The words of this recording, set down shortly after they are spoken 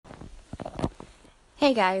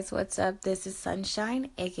Hey guys, what's up? This is Sunshine,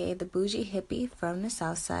 aka the Bougie Hippie from the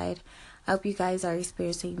South Side. I hope you guys are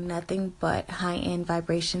experiencing nothing but high-end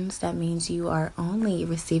vibrations. That means you are only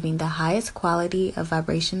receiving the highest quality of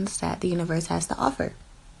vibrations that the universe has to offer.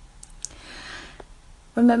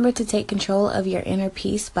 Remember to take control of your inner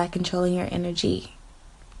peace by controlling your energy.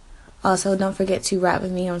 Also, don't forget to rap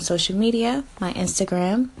with me on social media. My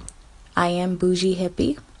Instagram, I am Bougie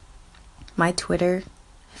Hippie. My Twitter,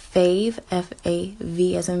 Fave,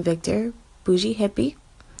 F-A-V as in Victor, Bougie Hippie.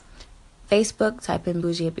 Facebook, type in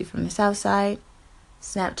Bougie Hippie from the South Side.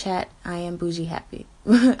 Snapchat, I am Bougie Happy.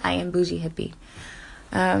 I am Bougie Hippie.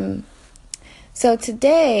 So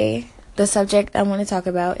today, the subject I want to talk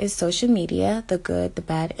about is social media, the good, the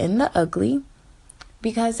bad, and the ugly.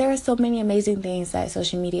 Because there are so many amazing things that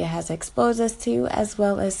social media has exposed us to, as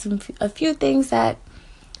well as a few things that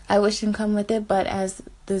I wish didn't come with it. But as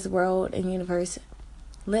this world and universe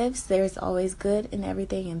lives, there's always good in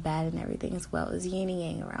everything and bad in everything, as well as yin and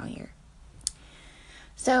yang around here.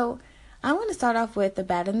 So I want to start off with the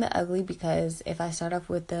bad and the ugly, because if I start off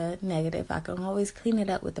with the negative, I can always clean it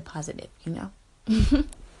up with the positive, you know.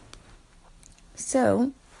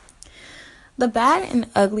 So the bad and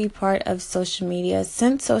ugly part of social media,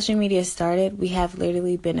 since social media started, we have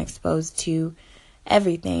literally been exposed to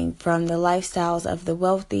everything from the lifestyles of the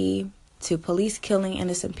wealthy to police killing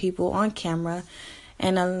innocent people on camera,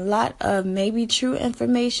 and a lot of maybe true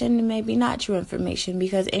information, maybe not true information,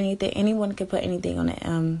 because anyone can put anything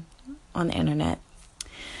on the internet.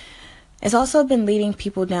 It's also been leading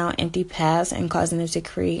people down empty paths and causing them to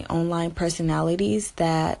create online personalities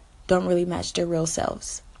that don't really match their real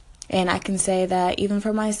selves. And I can say that even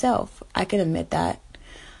for myself, I can admit that,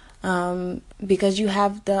 because you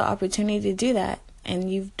have the opportunity to do that,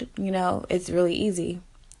 and it's really easy.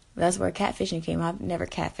 That's where catfishing came. I've never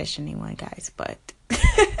catfished anyone, guys, but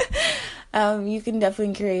you can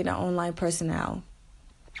definitely create an online personnel.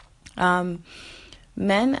 Men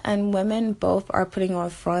and women both are putting on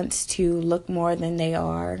fronts to look more than they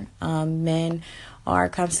are. Men are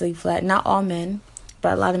constantly not all men,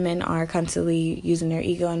 but a lot of men are constantly using their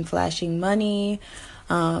ego and flashing money,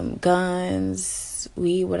 guns,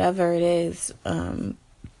 weed, whatever it is, to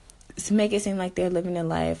make it seem like they're living their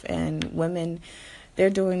life. And women, they're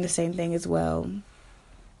doing the same thing as well.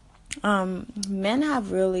 Men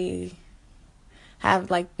have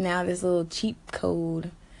like now this little cheat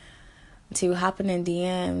code to hopping in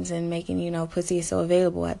DMs and making, pussy so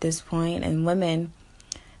available at this point. And women,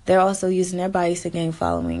 they're also using their bodies to gain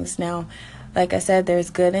followings. Now, like I said, there's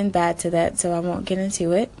good and bad to that, so I won't get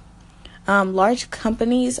into it. Large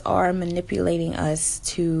companies are manipulating us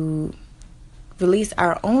to release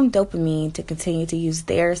our own dopamine to continue to use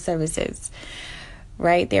their services,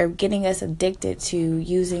 right? They're getting us addicted to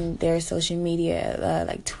using their social media,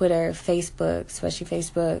 like Twitter, Facebook, especially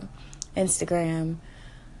Facebook, Instagram,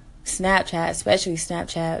 Snapchat, especially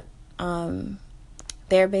Snapchat.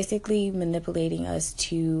 They're basically manipulating us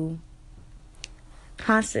to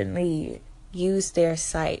constantly use their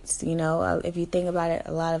sites. If you think about it,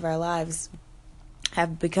 a lot of our lives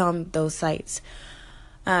have become those sites.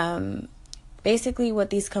 Basically,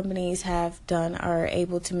 what these companies have done are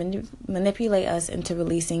able to manipulate us into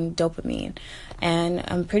releasing dopamine. And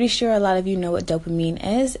I'm pretty sure a lot of you know what dopamine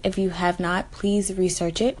is. If you have not, please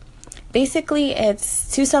research it. Basically,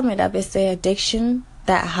 to sum it up, it's the addiction,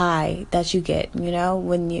 that high that you get,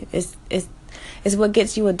 when it's what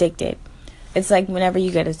gets you addicted. It's like whenever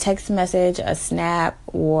you get a text message, a snap,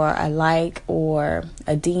 or a like, or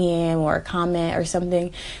a DM, or a comment, or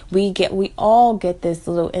something, we all get this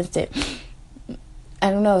little instant, I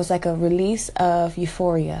don't know, it's like a release of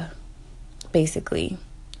euphoria, basically,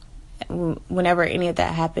 whenever any of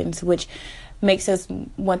that happens, which makes us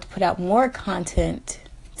want to put out more content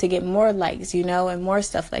to get more likes, and more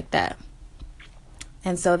stuff like that.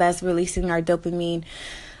 And so that's releasing our dopamine.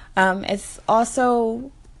 It's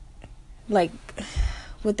also like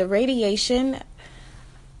with the radiation,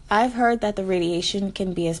 I've heard that the radiation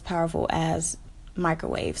can be as powerful as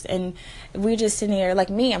microwaves. And we're just sitting here, like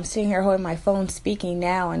me, I'm sitting here holding my phone, speaking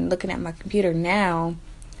now, and looking at my computer now,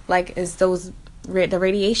 like it's the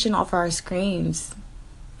radiation off our screens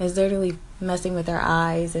is literally messing with our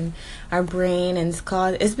eyes and our brain, and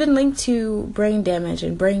it's been linked to brain damage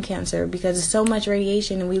and brain cancer because there's so much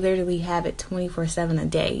radiation, and we literally have it 24/7 a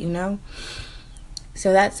day,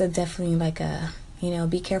 So that's definitely like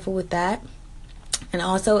be careful with that. And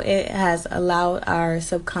also it has allowed our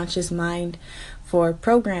subconscious mind for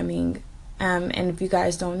programming. And if you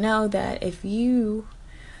guys don't know that,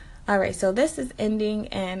 alright, so this is ending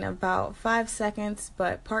in about 5 seconds,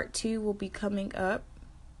 but part 2 will be coming up.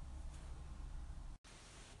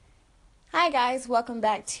 Hi Hi guys, welcome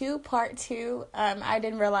back to part 2. I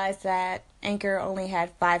didn't realize that Anchor only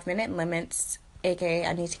had 5-minute limits, aka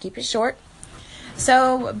I need to keep it short.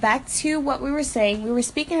 So back to what we were saying. We were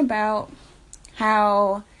speaking about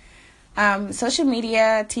how social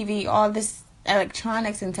media, TV, all this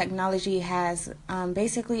electronics and technology has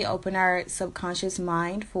basically opened our subconscious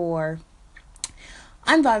mind for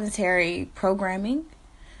involuntary programming.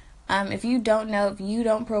 If you don't know, if you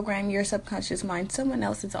don't program your subconscious mind, someone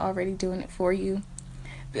else is already doing it for you.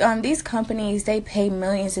 These companies, they pay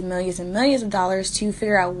millions and millions and millions of dollars to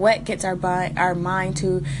figure out what gets our mind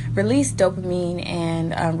to release dopamine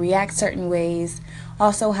and react certain ways.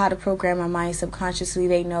 Also, how to program our mind subconsciously.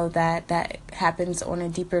 They know that happens on a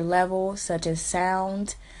deeper level, such as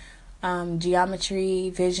sound, geometry,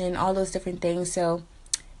 vision, all those different things. So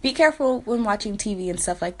be careful when watching TV and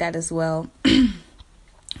stuff like that as well.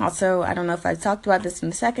 Also, I don't know if I talked about this in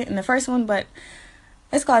the first one, but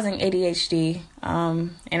it's causing ADHD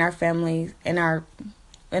in our family, in our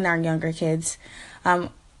younger kids.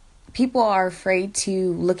 People are afraid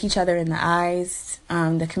to look each other in the eyes.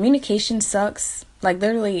 The communication sucks. Like,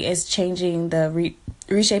 literally, it's changing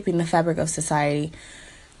reshaping the fabric of society.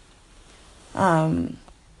 How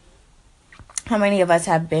many of us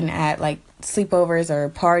have been at like sleepovers or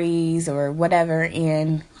parties or whatever,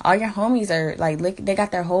 and all your homies are like, they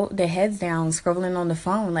got their heads down scrolling on the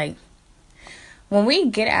phone? Like, when we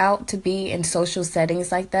get out to be in social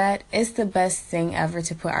settings like that, it's the best thing ever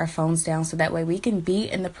to put our phones down, so that way we can be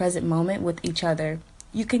in the present moment with each other.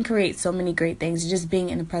 You can create so many great things just being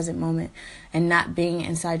in the present moment and not being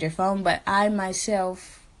inside your phone. But I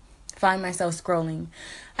myself find myself scrolling.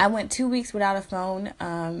 I went 2 weeks without a phone,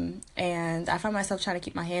 and I found myself trying to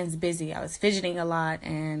keep my hands busy. I was fidgeting a lot,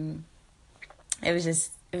 and it was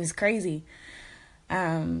crazy.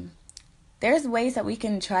 There's ways that we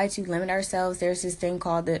can try to limit ourselves. There's this thing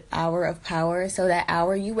called the hour of power. So that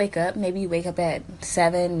hour you wake up, maybe you wake up at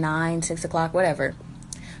 7, 9, 6 o'clock, whatever.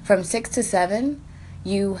 From 6 to 7,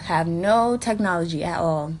 you have no technology at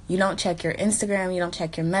all. You don't check your Instagram, you don't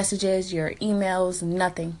check your messages, your emails,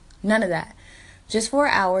 nothing. None of that. Just for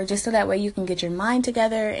an hour, just so that way you can get your mind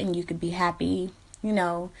together and you could be happy,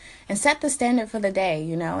 and set the standard for the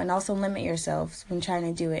day, and also limit yourself when trying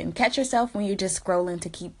to do it. And catch yourself when you're just scrolling to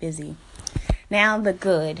keep busy. Now, the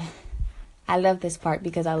good. I love this part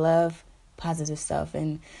because I love positive stuff.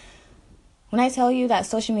 And when I tell you that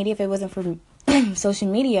social media, if it wasn't for social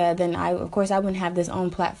media, then I wouldn't have this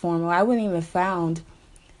own platform, or I wouldn't even found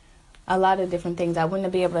a lot of different things. I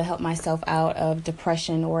wouldn't be able to help myself out of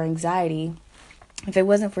depression or anxiety if it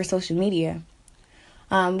wasn't for social media.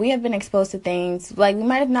 We have been exposed to things, like we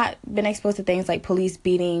might have not been exposed to things like police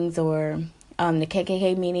beatings or the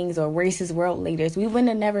KKK meetings or racist world leaders. We wouldn't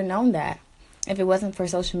have never known that if it wasn't for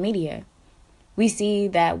social media. We see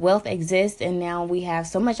that wealth exists, and now we have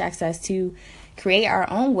so much access to create our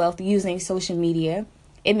own wealth using social media.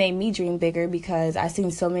 It made me dream bigger because I've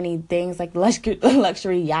seen so many things like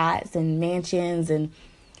luxury yachts and mansions and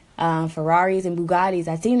Ferraris and Bugattis.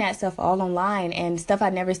 I've seen that stuff all online, and stuff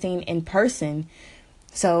I'd never seen in person.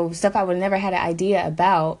 So stuff I would never had an idea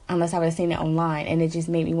about unless I would have seen it online. And it just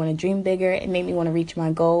made me want to dream bigger. It made me want to reach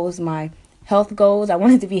my goals, my health goals. I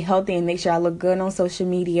wanted to be healthy and make sure I look good on social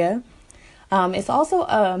media. It's also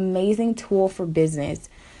an amazing tool for business.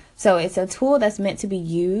 So it's a tool that's meant to be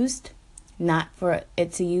used, not for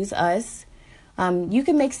it to use us. You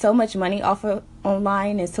can make so much money off of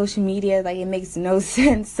online and social media, like it makes no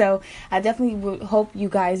sense. So I definitely would hope you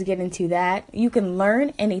guys get into that. You can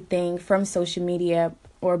learn anything from social media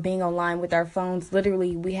or being online with our phones.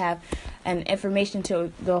 Literally, we have an information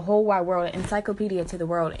to the whole wide world, encyclopedia to the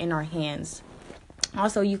world in our hands.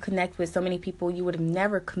 Also, you connect with so many people you would have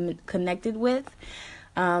never connected with.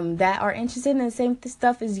 That are interested in the same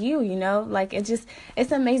stuff as you, like it's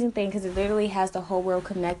an amazing thing because it literally has the whole world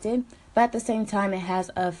connected, but at the same time it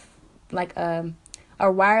has a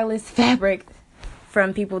wireless fabric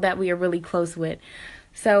from people that we are really close with.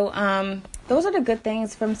 So those are the good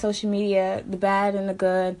things from social media, the bad and the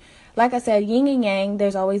good. Like I said, yin and yang,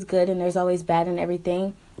 there's always good and there's always bad in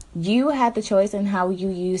everything. You have the choice in how you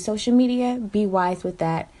use social media. Be wise with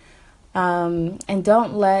that, and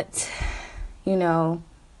don't let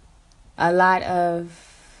a lot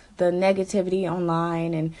of the negativity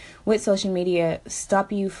online and with social media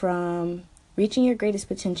stop you from reaching your greatest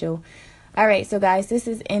potential. All right, so guys, this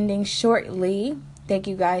is ending shortly. Thank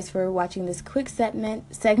you guys for watching this quick segment,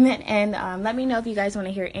 and let me know if you guys want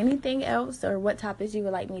to hear anything else or what topics you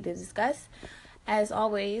would like me to discuss. As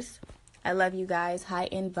always, I love you guys. High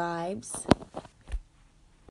end vibes.